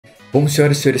Bom,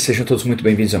 senhoras e senhores, sejam todos muito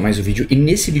bem-vindos a mais um vídeo. E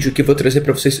nesse vídeo aqui eu vou trazer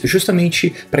para vocês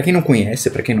justamente, para quem não conhece,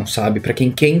 para quem não sabe, para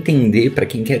quem quer entender, para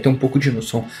quem quer ter um pouco de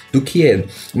noção do que é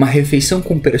uma refeição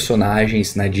com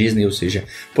personagens na Disney, ou seja,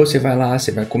 pô, você vai lá,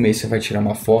 você vai comer, você vai tirar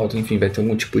uma foto, enfim, vai ter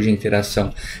algum tipo de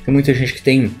interação. Tem muita gente que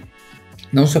tem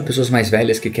não só pessoas mais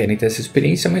velhas que querem ter essa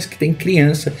experiência, mas que tem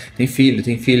criança, tem filho,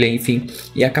 tem filha, enfim,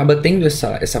 e acaba tendo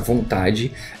essa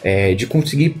vontade de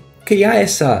conseguir criar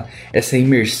essa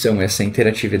imersão, essa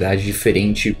interatividade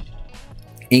diferente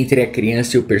entre a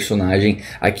criança e o personagem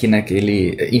aqui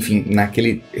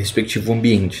naquele respectivo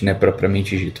ambiente, né,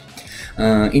 propriamente dito.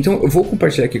 Então eu vou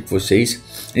compartilhar aqui com vocês,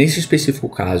 nesse específico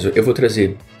caso, eu vou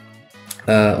trazer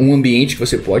um ambiente que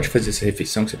você pode fazer essa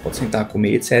refeição, que você pode sentar,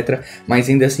 comer, etc. Mas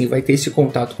ainda assim vai ter esse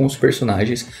contato com os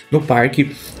personagens no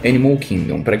Parque Animal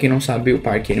Kingdom. Para quem não sabe, o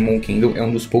Parque Animal Kingdom é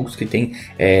um dos poucos que tem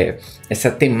essa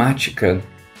temática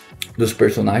dos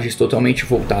personagens totalmente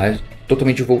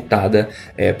voltada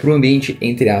para o ambiente,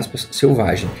 entre aspas,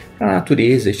 selvagem, para a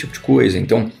natureza, esse tipo de coisa.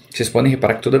 Então, vocês podem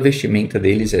reparar que toda a vestimenta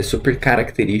deles é super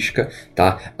característica,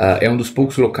 tá? É um dos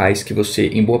poucos locais que você,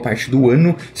 em boa parte do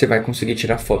ano, você vai conseguir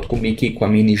tirar foto com o Mickey e com a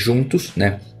Minnie juntos,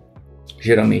 né?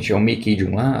 Geralmente é o Mickey de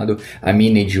um lado, a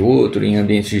Minnie de outro, em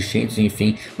ambientes distintos,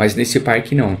 enfim. Mas nesse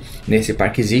parque não. Nesse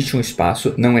parque existe um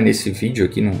espaço, não é nesse vídeo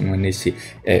aqui, não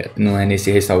é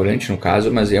nesse restaurante no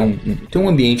caso, mas tem um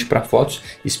ambiente para fotos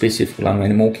específico lá no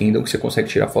Animal Kingdom que você consegue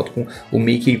tirar foto com o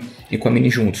Mickey e com a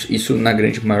Minnie juntos. Isso na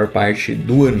grande maior parte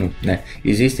do ano, né?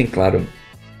 Existem, claro,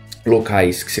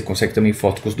 locais que você consegue também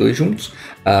foto com os dois juntos,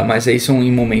 mas aí são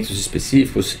em momentos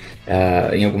específicos,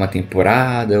 em alguma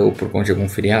temporada ou por conta de algum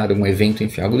feriado, algum evento,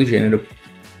 enfim, algo do gênero.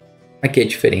 Aqui é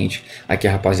diferente, aqui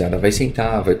a rapaziada vai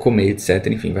sentar, vai comer, etc,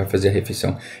 enfim, vai fazer a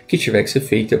refeição que tiver que ser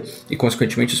feita e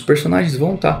consequentemente os personagens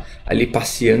vão estar ali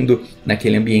passeando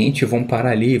naquele ambiente, vão parar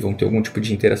ali, vão ter algum tipo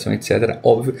de interação, etc.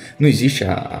 Óbvio, não existe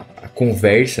a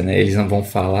conversa, né, eles não vão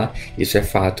falar, isso é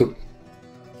fato.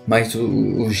 Mas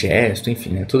o gesto, enfim,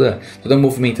 né, toda a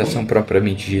movimentação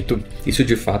propriamente dito, isso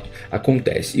de fato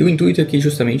acontece. E o intuito aqui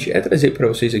justamente é trazer para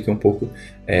vocês aqui um pouco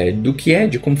do que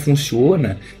de como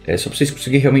funciona, só para vocês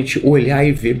conseguirem realmente olhar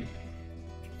e ver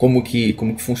como que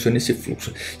funciona esse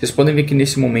fluxo. Vocês podem ver que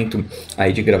nesse momento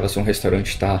aí de gravação o restaurante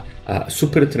está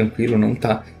super tranquilo, não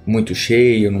está muito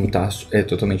cheio, não está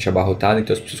totalmente abarrotado,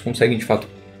 então as pessoas conseguem de fato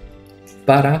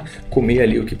parar, comer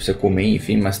ali o que precisa comer,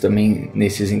 enfim, mas também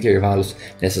nesses intervalos,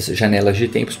 nessas janelas de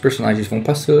tempo, os personagens vão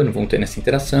passando, vão tendo essa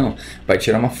interação, vai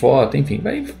tirar uma foto, enfim,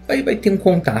 vai ter um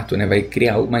contato, né? Vai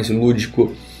criar algo mais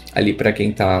lúdico ali para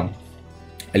quem tá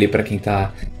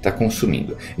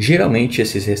consumindo. Geralmente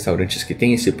esses restaurantes que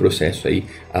tem esse processo aí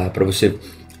para você,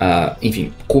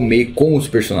 enfim, comer com os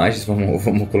personagens,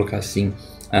 vamos colocar assim,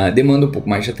 demanda um pouco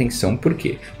mais de atenção,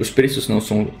 porque os preços não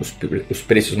são os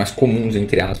preços mais comuns,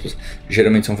 entre aspas,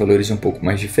 geralmente são valores um pouco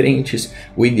mais diferentes.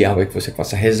 O ideal é que você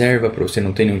faça reserva para você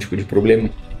não ter nenhum tipo de problema.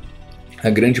 A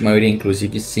grande maioria,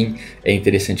 inclusive, sim, é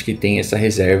interessante que tenha essa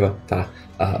reserva, tá?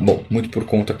 Bom, muito por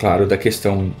conta, claro, da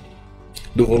questão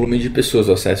do volume de pessoas,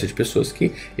 do acesso de pessoas,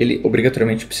 que ele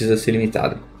obrigatoriamente precisa ser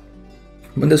limitado.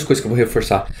 Uma das coisas que eu vou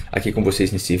reforçar aqui com vocês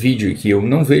nesse vídeo, e que eu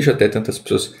não vejo até tantas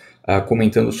pessoas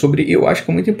comentando sobre, eu acho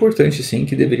que é muito importante sim,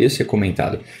 que deveria ser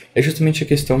comentado, é justamente a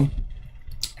questão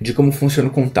de como funciona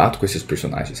o contato com esses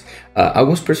personagens.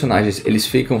 Alguns personagens eles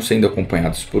ficam sendo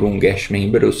acompanhados por um guest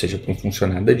member, ou seja, por um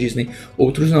funcionário da Disney,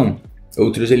 outros não,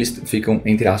 outros eles ficam,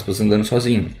 entre aspas, andando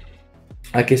sozinhos.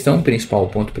 A questão principal, o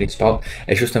ponto principal,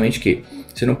 é justamente que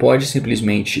você não pode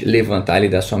simplesmente levantar ali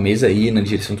da sua mesa e ir na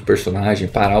direção do personagem,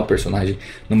 parar o personagem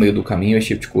no meio do caminho, esse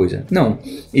tipo de coisa. Não,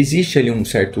 existe ali um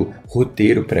certo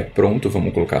roteiro pré-pronto,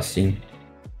 vamos colocar assim.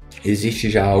 Existe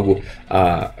já algo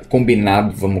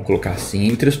combinado, vamos colocar assim,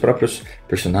 entre os próprios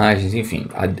personagens, enfim,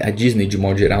 a Disney de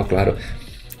modo geral, claro,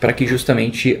 para que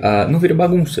justamente não vire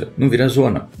bagunça, não vire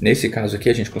zona. Nesse caso aqui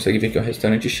a gente consegue ver que é um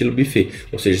restaurante estilo buffet,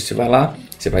 ou seja, você vai lá,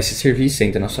 você vai se servir,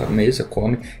 senta na sua mesa,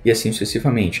 come e assim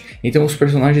sucessivamente. Então os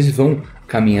personagens vão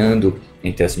caminhando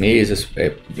entre as mesas,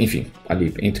 enfim,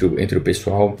 ali entre o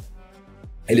pessoal.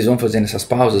 Eles vão fazendo essas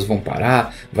pausas, vão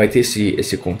parar, vai ter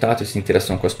esse contato, essa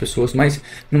interação com as pessoas, mas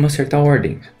numa certa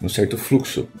ordem, num certo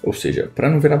fluxo. Ou seja, para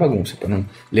não virar bagunça, para não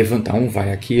levantar um,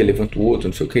 vai aqui, levanta o outro,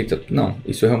 não sei o que. Não,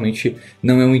 isso realmente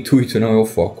não é o intuito, não é o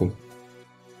foco.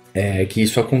 Que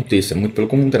isso aconteça, muito pelo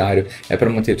contrário, é para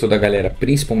manter toda a galera,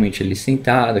 principalmente ali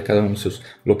sentada, cada um nos seus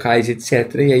locais,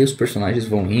 etc. E aí os personagens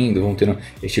vão indo, vão tendo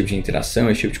esse tipo de interação,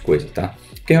 esse tipo de coisa, tá?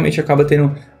 Porque realmente acaba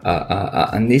tendo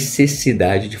a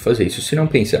necessidade de fazer isso. Se não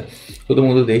pensa, todo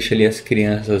mundo deixa ali as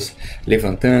crianças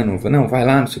levantando, não, vai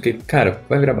lá, não sei o que, cara,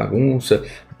 vai virar bagunça.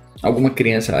 Alguma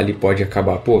criança ali pode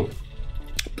acabar,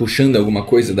 puxando alguma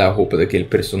coisa da roupa daquele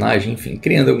personagem, enfim,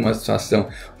 criando alguma situação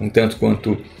um tanto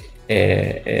quanto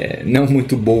não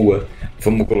muito boa,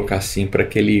 vamos colocar assim, para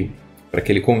aquele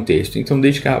contexto. Então,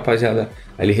 desde que a rapaziada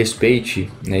ali respeite,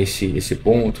 né, esse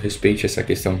ponto, respeite essa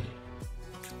questão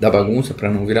da bagunça para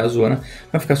não virar zona,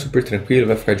 vai ficar super tranquilo,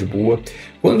 vai ficar de boa.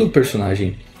 Quando o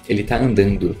personagem ele tá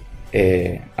andando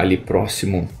ali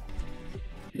próximo,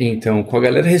 então com a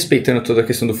galera respeitando toda a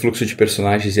questão do fluxo de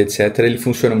personagens e etc, ele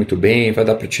funciona muito bem, vai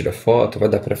dar para tirar foto, vai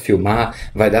dar para filmar,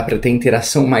 vai dar para ter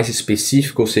interação mais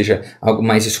específica, ou seja, algo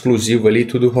mais exclusivo ali,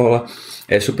 tudo rola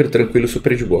super tranquilo,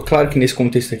 super de boa. Claro que nesse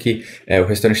contexto aqui o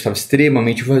restaurante estava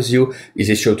extremamente vazio,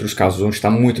 existem outros casos onde está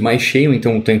muito mais cheio,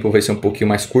 então o tempo vai ser um pouquinho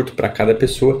mais curto para cada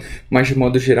pessoa, mas de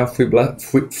modo geral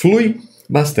flui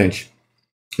bastante.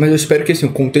 Mas eu espero que assim,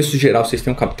 o contexto geral vocês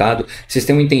tenham captado, vocês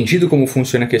tenham entendido como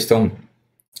funciona a questão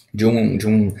de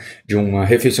uma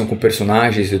refeição com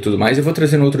personagens e tudo mais. Eu vou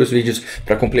trazendo outros vídeos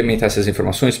para complementar essas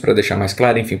informações, para deixar mais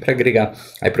claro, enfim, para agregar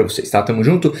aí para vocês, tá? Tamo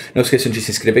junto, não esqueçam de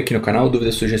se inscrever aqui no canal,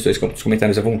 dúvidas, sugestões,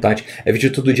 comentários à vontade, é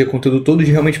vídeo todo dia, conteúdo todo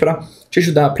dia, realmente para te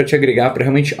ajudar, para te agregar, para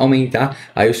realmente aumentar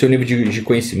aí o seu nível de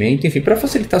conhecimento, enfim, para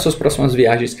facilitar suas próximas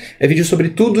viagens. É vídeo sobre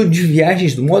tudo de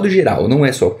viagens do modo geral, não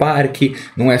é só parque,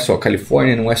 não é só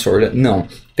Califórnia, não é só Orlando, não.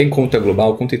 Tem conta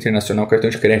global, conta internacional, cartão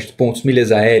de crédito, pontos,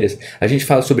 milhas aéreas. A gente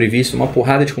fala sobre visto, uma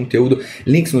porrada de conteúdo.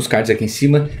 Links nos cards aqui em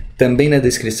cima, também na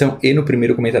descrição e no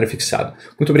primeiro comentário fixado.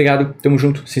 Muito obrigado, tamo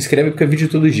junto. Se inscreve porque é vídeo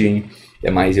todo dia, hein?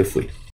 Até mais, eu fui.